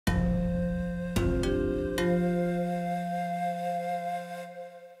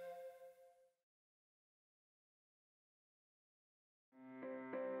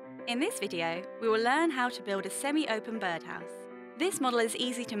In this video, we will learn how to build a semi-open birdhouse. This model is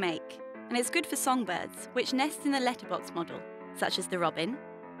easy to make and is good for songbirds which nest in the letterbox model, such as the robin,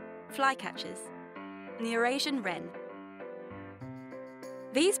 flycatchers, and the Eurasian wren.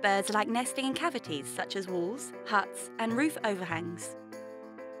 These birds like nesting in cavities such as walls, huts, and roof overhangs.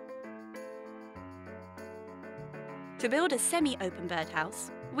 To build a semi-open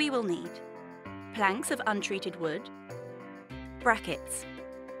birdhouse, we will need planks of untreated wood, brackets,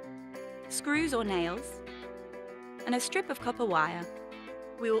 screws or nails, and a strip of copper wire.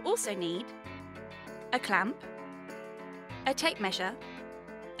 We will also need a clamp, a tape measure,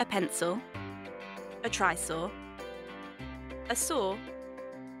 a pencil, a tri-saw, a saw,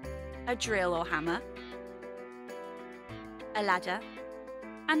 a drill or hammer, a ladder,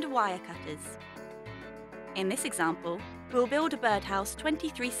 and wire cutters. In this example, we'll build a birdhouse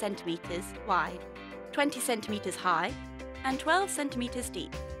 23 centimetres wide, 20 centimetres high, and 12 centimetres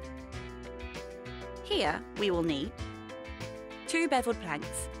deep. Here we will need 2 beveled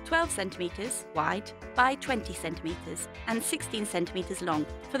planks, 12 centimetres wide by 20 centimetres and 16 centimetres long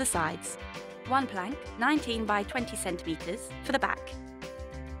for the sides. 1 plank, 19 by 20 centimetres for the back.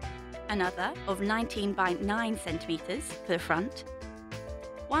 Another of 19 by 9 centimetres for the front.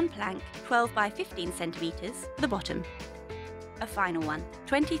 1 plank, 12 by 15 centimetres for the bottom. A final one,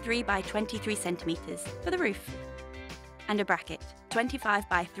 23 by 23 centimetres for the roof. And a bracket, 25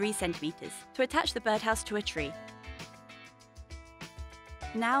 by 3 centimetres to attach the birdhouse to a tree.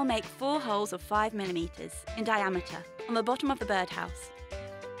 Now make 4 holes of 5 millimetres in diameter on the bottom of the birdhouse.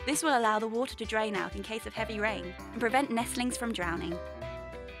 This will allow the water to drain out in case of heavy rain and prevent nestlings from drowning.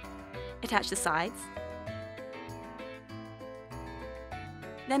 Attach the sides,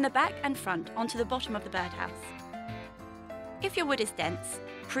 then the back and front onto the bottom of the birdhouse. If your wood is dense,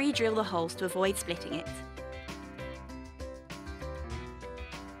 pre-drill the holes to avoid splitting it.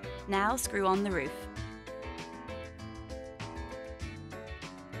 Now screw on the roof.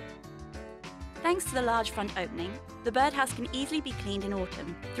 Thanks to the large front opening, the birdhouse can easily be cleaned in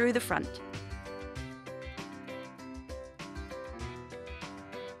autumn through the front.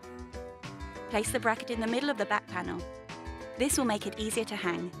 Place the bracket in the middle of the back panel. This will make it easier to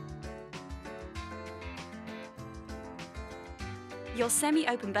hang. Your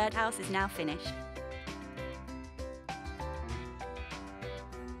semi-open birdhouse is now finished.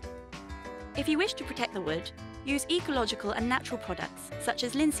 If you wish to protect the wood, use ecological and natural products such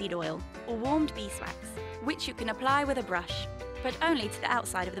as linseed oil or warmed beeswax, which you can apply with a brush, but only to the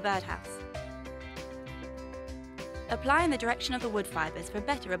outside of the birdhouse. Apply in the direction of the wood fibres for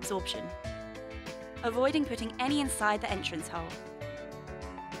better absorption, avoiding putting any inside the entrance hole.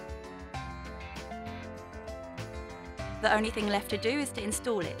 The only thing left to do is to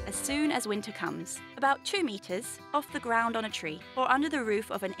install it as soon as winter comes, about 2 metres off the ground on a tree or under the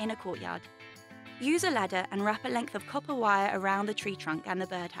roof of an inner courtyard. Use a ladder and wrap a length of copper wire around the tree trunk and the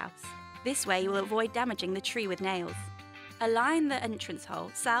birdhouse. This way you will avoid damaging the tree with nails. Align the entrance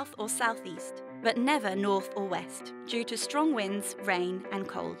hole south or southeast, but never north or west, due to strong winds, rain and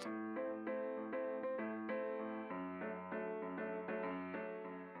cold.